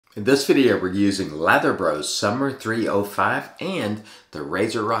In this video, we're using Lather Bros Summer 305 and the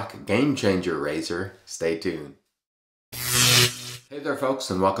RazoRock Game Changer razor. Stay tuned. Hey there folks,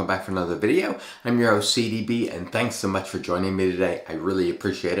 and welcome back for another video. I'm your host CDB, and thanks so much for joining me today. I really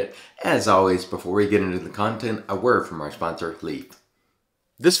appreciate it. As always, before we get into the content, a word from our sponsor, Leaf.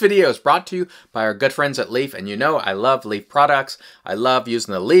 This video is brought to you by our good friends at Leaf, and you know I love Leaf products. I love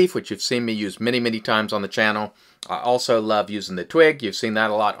using the Leaf, which you've seen me use many times on the channel. I also love using the Twig. You've seen that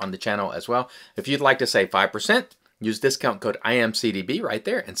a lot on the channel as well. If you'd like to save 5%, use discount code IAMCDB right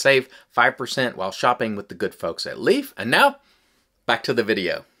there and save 5% while shopping with the good folks at Leaf. And now, back to the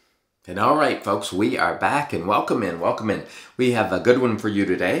video. And all right, folks, we are back, and welcome in, welcome in. We have a good one for you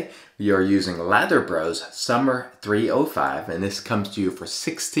today. We are using Lather Bros Summer 305, and this comes to you for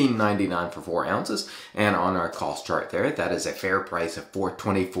 $16.99 for 4 ounces. And on our cost chart there, that is a fair price of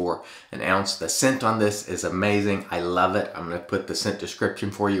 $4.24 an ounce. The scent on this is amazing. I love it. I'm going to put the scent description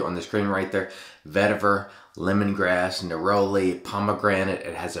for you on the screen right there. Vetiver, lemongrass, neroli, pomegranate.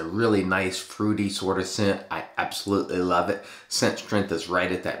 It has a really nice fruity sort of scent. I absolutely love it. Scent strength is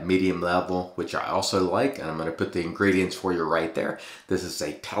right at that medium level, which I also like, and I'm going to put the ingredients for you right there. This is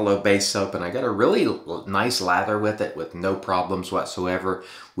a tallow-based soap, and I got a really nice lather with it with no problems whatsoever.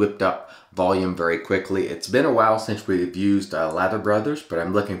 Whipped up volume very quickly. It's been a while since we've used Lather Brothers, but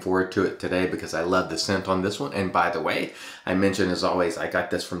I'm looking forward to it today because I love the scent on this one. And by the way, I mentioned as always, I got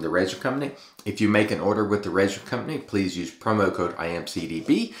this from the Razor Company. If you make an order with the Razor Company, please use promo code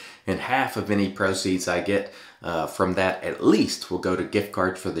IAMCDB, and half of any proceeds I get from that at least will go to gift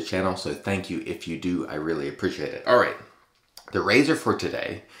cards for the channel. So thank you if you do. I really appreciate it. All right, the razor for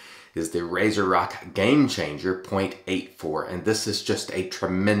today is the RazoRock Game Changer 0.84, and this is just a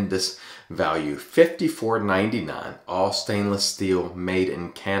tremendous value. $54.99, all stainless steel, made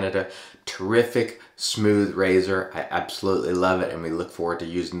in Canada. Terrific, smooth razor. I absolutely love it, and we look forward to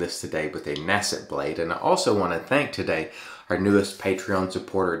using this today with a Nasset blade. And I also want to thank today our newest Patreon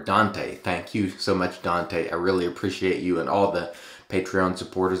supporter, Dante. Thank you so much, Dante. I really appreciate you and all the Patreon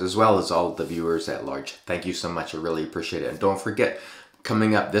supporters, as well as all the viewers at large. Thank you so much. I really appreciate it. And don't forget,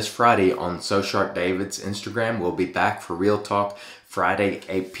 coming up this Friday on So Sharp David's Instagram, we'll be back for Real Talk Friday,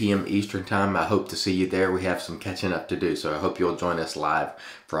 8 p.m. Eastern Time. I hope to see you there. We have some catching up to do, so I hope you'll join us live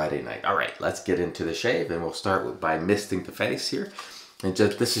Friday night. All right, let's get into the shave, and we'll start by misting the face here. And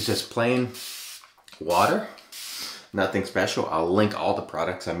this is just plain water, nothing special. I'll link all the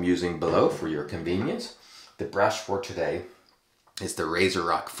products I'm using below for your convenience. The brush for today is the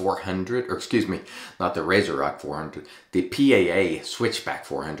RazoRock 400, or excuse me, not the RazoRock 400, the PAA Switchback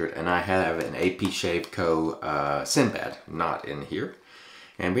 400, and I have an AP Shave Co. Sinbad, not in here.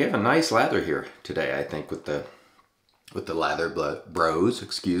 And we have a nice lather here today, I think, with the Lather Bros,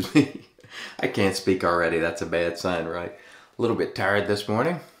 excuse me. I can't speak already, that's a bad sign, right? A little bit tired this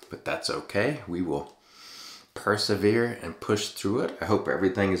morning, but that's okay. We will persevere and push through it. I hope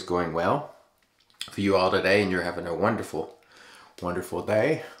everything is going well for you all today, and you're having a wonderful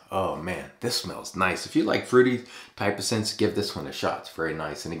day. Oh man, this smells nice. If you like fruity type of scents, give this one a shot. It's very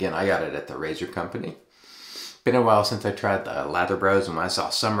nice. And again, I got it at the Razor Company. Been a while since I tried the Lather Bros, and when I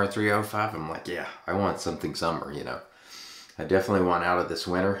saw Summer 305, I'm like, yeah, I want something summer, you know. I definitely want out of this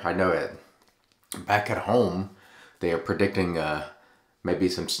winter. I know it. Back at home, they are predicting maybe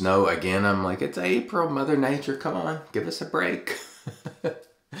some snow again. I'm like, it's April, Mother Nature, come on, give us a break.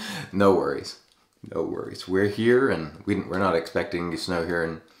 No worries. No worries. We're here, and we're not expecting any snow here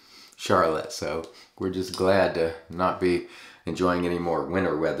in Charlotte, so we're just glad to not be enjoying any more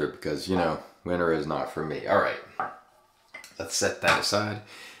winter weather because, you know, winter is not for me. All right, let's set that aside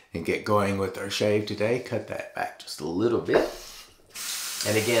and get going with our shave today. Cut that back just a little bit.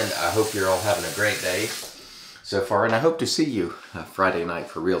 And again, I hope you're all having a great day so far, and I hope to see you Friday night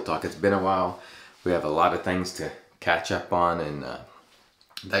for Real Talk. It's been a while. We have a lot of things to catch up on, and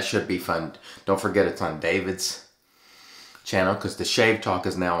that should be fun. Don't forget it's on David's channel, because the Shave Talk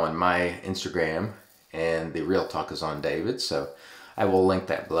is now on my Instagram and the Real Talk is on David's. So I will link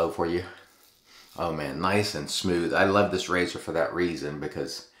that below for you. Oh man, nice and smooth. I love this razor for that reason,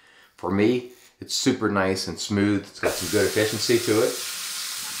 because for me, it's super nice and smooth. It's got some good efficiency to it,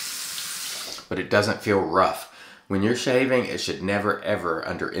 but it doesn't feel rough. When you're shaving, it should never, ever,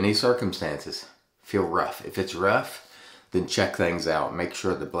 under any circumstances, feel rough. If it's rough, then check things out. Make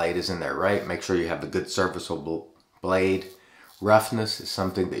sure the blade is in there right. Make sure you have a good serviceable blade. Roughness is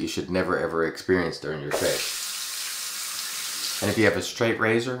something that you should never ever experience during your shave. And if you have a straight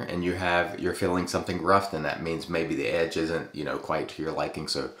razor and you're feeling something rough, then that means maybe the edge isn't, you know, quite to your liking.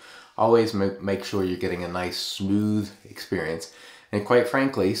 So always make sure you're getting a nice smooth experience. And quite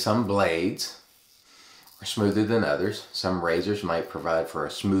frankly, some blades are smoother than others. Some razors might provide for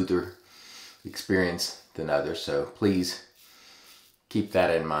a smoother experience than others, so please keep that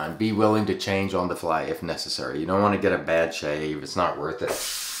in mind. Be willing to change on the fly if necessary. You don't want to get a bad shave. It's not worth it.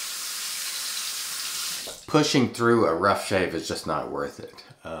 Pushing through a rough shave is just not worth it.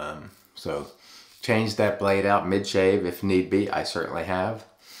 So change that blade out mid-shave if need be. I certainly have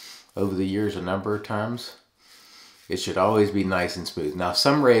over the years a number of times. It should always be nice and smooth. Now,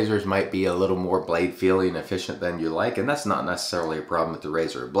 some razors might be a little more blade feely and efficient than you like, and that's not necessarily a problem with the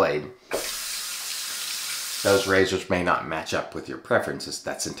razor or blade. Those razors may not match up with your preferences.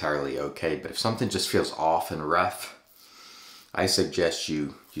 That's entirely okay. But if something just feels off and rough, I suggest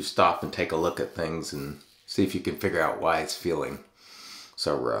you stop and take a look at things and see if you can figure out why it's feeling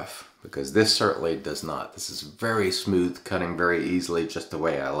so rough. Because this certainly does not. This is very smooth, cutting very easily, just the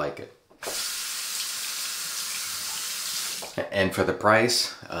way I like it. And for the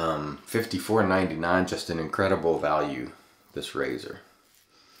price, $54.99, just an incredible value, this razor.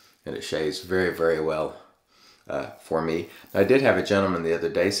 And it shaves very, very well for me. I did have a gentleman the other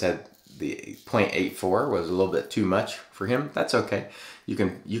day said the 0.84 was a little bit too much for him. That's okay. You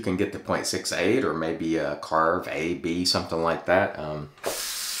can get the 0.68 or maybe a carve A, B, something like that.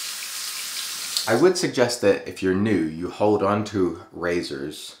 I would suggest that if you're new, you hold on to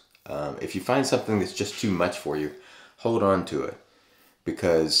razors. If you find something that's just too much for you, hold on to it.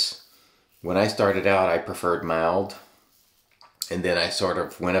 Because when I started out, I preferred mild. And then I sort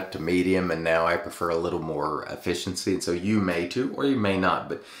of went up to medium, and now I prefer a little more efficiency. And so you may too, or you may not.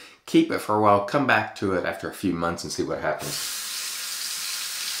 But keep it for a while. Come back to it after a few months and see what happens.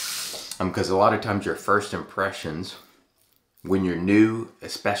 Because a lot of times your first impressions, when you're new,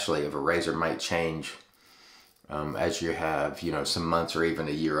 especially of a razor, might change as you have, you know, some months or even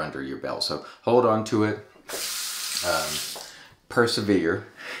a year under your belt. So hold on to it. Persevere.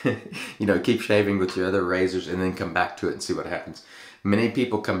 You know, keep shaving with your other razors and then come back to it and see what happens. Many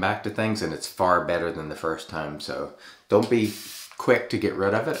people come back to things and it's far better than the first time. So don't be quick to get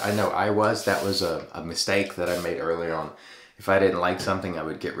rid of it. I know I was. That was a mistake that I made earlier on. If I didn't like something, I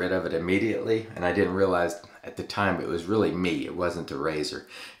would get rid of it immediately. And I didn't realize at the time it was really me. It wasn't the razor.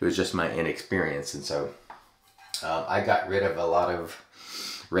 It was just my inexperience. And so I got rid of a lot of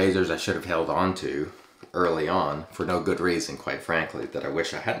razors I should have held on to early on for no good reason, quite frankly, that I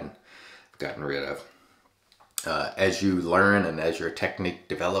wish I hadn't gotten rid of. As you learn and as your technique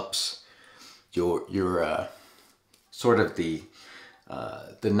develops, your sort of the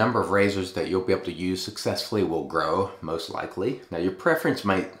number of razors that you'll be able to use successfully will grow, most likely. Now your preference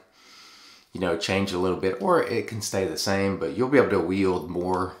might, you know, change a little bit, or it can stay the same, but you'll be able to wield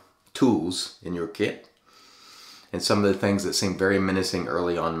more tools in your kit. And some of the things that seem very menacing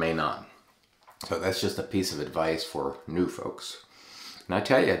early on may not. So that's just a piece of advice for new folks. And I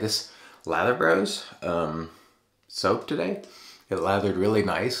tell you, this Lather Bros soap today, it lathered really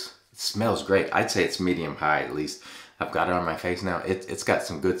nice. It smells great. I'd say it's medium high at least. I've got it on my face now. It's got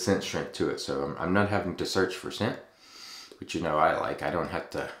some good scent strength to it. So I'm not having to search for scent, which, you know, I like. I don't have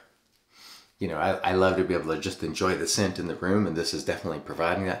to, you know, I love to be able to just enjoy the scent in the room. And this is definitely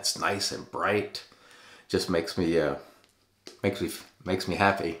providing that. It's nice and bright. Just makes me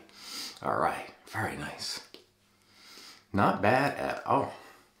happy. All right, very nice. Not bad at all.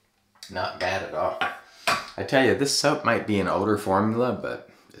 Not bad at all. I tell you, this soap might be an older formula,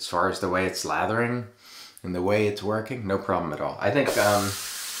 but as far as the way it's lathering and the way it's working, no problem at all. I think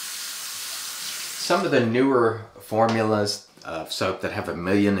some of the newer formulas of soap that have 1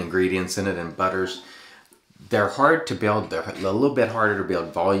 million ingredients in it and butters, they're hard to build. They're a little bit harder to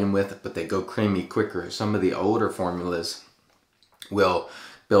build volume with, but they go creamy quicker. Some of the older formulas will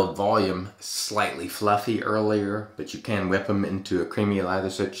build volume slightly fluffy earlier, but you can whip them into a creamy lather,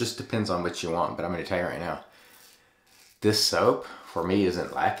 so it just depends on what you want. But I'm going to tell you right now, this soap for me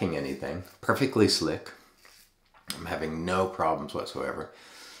isn't lacking anything. Perfectly slick. I'm having no problems whatsoever.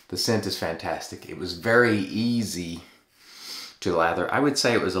 The scent is fantastic. It was very easy to lather. I would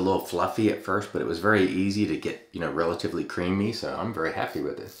say it was a little fluffy at first, but it was very easy to get, you know, relatively creamy, so I'm very happy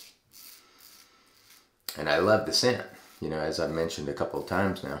with it. And I love the scent. You know, as I've mentioned a couple of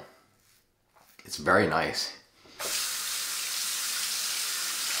times now, it's very nice.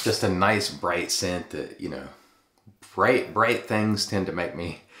 Just a nice bright scent that, you know, bright things tend to make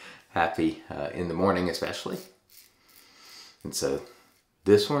me happy in the morning especially. And so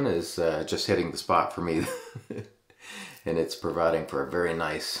this one is just hitting the spot for me. And it's providing for a very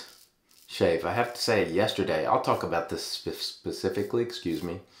nice shave. I have to say, yesterday, I'll talk about this specifically, excuse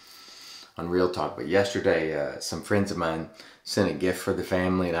me, on Real Talk, but yesterday some friends of mine sent a gift for the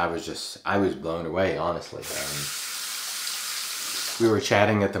family, and I was blown away, honestly. we were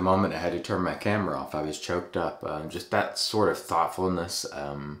chatting at the moment. I had to turn my camera off. I was choked up. Just that sort of thoughtfulness.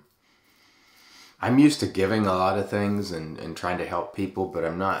 I'm used to giving a lot of things and trying to help people, but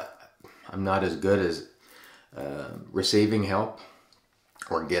I'm not as good as receiving help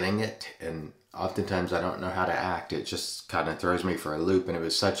or getting it. And oftentimes I don't know how to act. It just kind of throws me for a loop. And it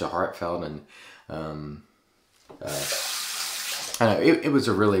was such a heartfelt and I know it was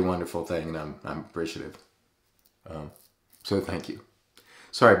a really wonderful thing, and I'm appreciative. So thank you.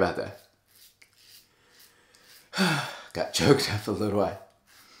 Sorry about that. Got choked up a little.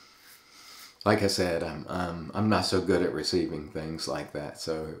 Like I said, I'm not so good at receiving things like that.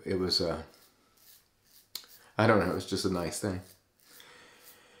 So it was I don't know. It was just a nice thing.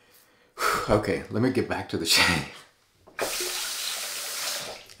 Okay, let me get back to the shave.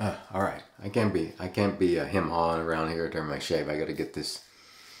 All right, I can't be him-hawing around here during my shave. I got to get this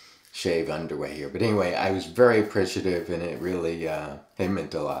shave underway here. But anyway, I was very appreciative, and it really it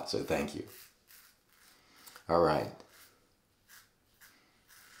meant a lot. So thank you. All right,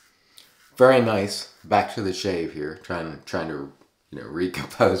 very nice. Back to the shave here. Trying to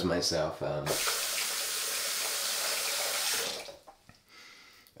recompose myself.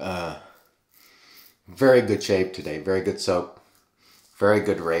 Very good shave today. Very good soap. Very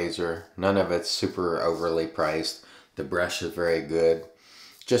good razor. None of it's super overly priced. The brush is very good.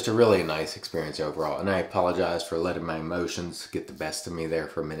 Just a really nice experience overall. And I apologize for letting my emotions get the best of me there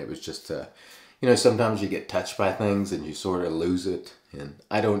for a minute. It was just, sometimes you get touched by things and you sort of lose it. And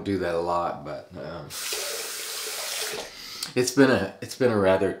I don't do that a lot, but it's been a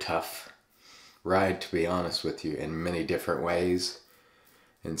rather tough ride, to be honest with you, in many different ways.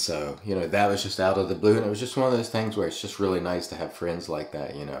 And so, that was just out of the blue. And it was just one of those things where it's just really nice to have friends like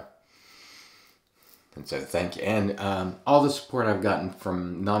that, And so thank you. And all the support I've gotten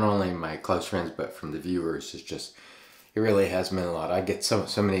from not only my close friends, but from the viewers is just, it really has meant a lot. I get so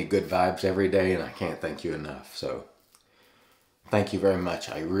many good vibes every day, and I can't thank you enough. So thank you very much.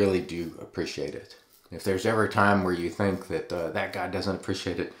 I really do appreciate it. If there's ever a time where you think that that guy doesn't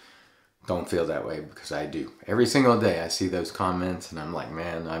appreciate it, don't feel that way, because I do. Every single day I see those comments and I'm like,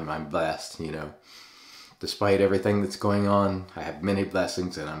 man, I'm blessed, Despite everything that's going on, I have many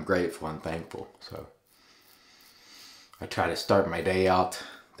blessings and I'm grateful and thankful. So I try to start my day out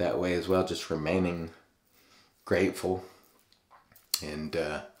that way as well, just remaining grateful. And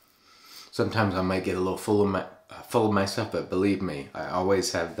sometimes I might get a little full of myself, but believe me, I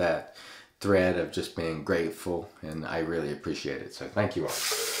always have that thread of just being grateful, and I really appreciate it. So thank you all.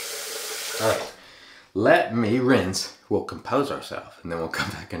 All right, let me rinse. We'll compose ourselves, and then we'll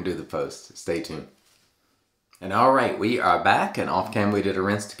come back and do the post. Stay tuned. And all right, we are back, and off cam we did a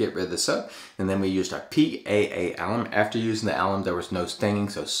rinse to get rid of the soap, and then we used our PAA alum. After using the alum, there was no stinging,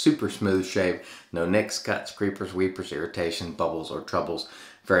 so super smooth shave. No nicks, cuts, creepers, weepers, irritation, bubbles, or troubles.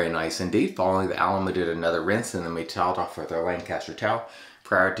 Very nice indeed. Following the alum, we did another rinse, and then we toweled off with our Lancaster towel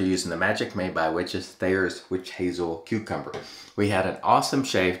prior to using the Magic made by Thayer's Witch Hazel Cucumber. We had an awesome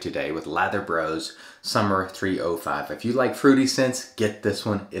shave today with Lather Bros Summer 305. If you like fruity scents, get this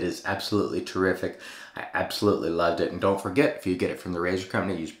one. It is absolutely terrific. I absolutely loved it. And don't forget, if you get it from the Razor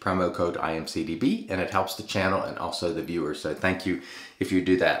Company, use promo code IAMCDB, and it helps the channel and also the viewers. So thank you if you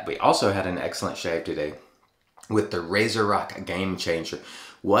do that. We also had an excellent shave today with the RazoRock Game Changer.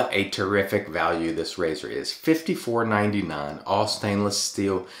 What a terrific value this razor is. $54.99, all stainless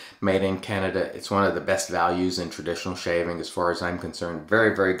steel, made in Canada. It's one of the best values in traditional shaving as far as I'm concerned.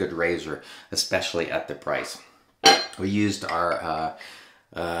 Very, very good razor, especially at the price. We used our,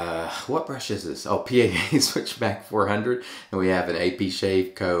 what brush is this? Oh, PAA Switchback 400. And we have an AP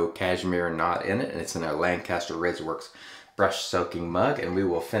Shave Co. cashmere knot in it. And it's in our Lancaster RazoRworks brush soaking mug. And we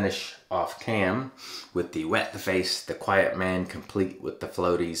will finish off cam with the Wet the Face, the Quiet Man, complete with the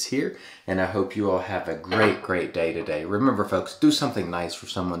floaties here. And I hope you all have a great, great day today. Remember folks, do something nice for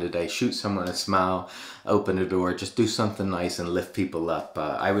someone today. Shoot someone a smile, open a door, just do something nice and lift people up.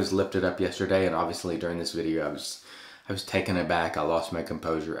 I was lifted up yesterday, and obviously during this video I was taken aback. I lost my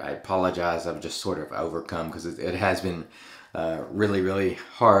composure. I apologize. I've just sort of overcome, because it has been really, really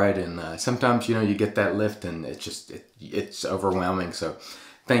hard. And sometimes, you get that lift and it's overwhelming. So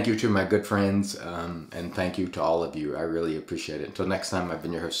thank you to my good friends, and thank you to all of you. I really appreciate it. Until next time, I've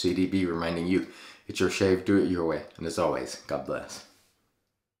been your host, CDB, reminding you, it's your shave, do it your way. And as always, God bless.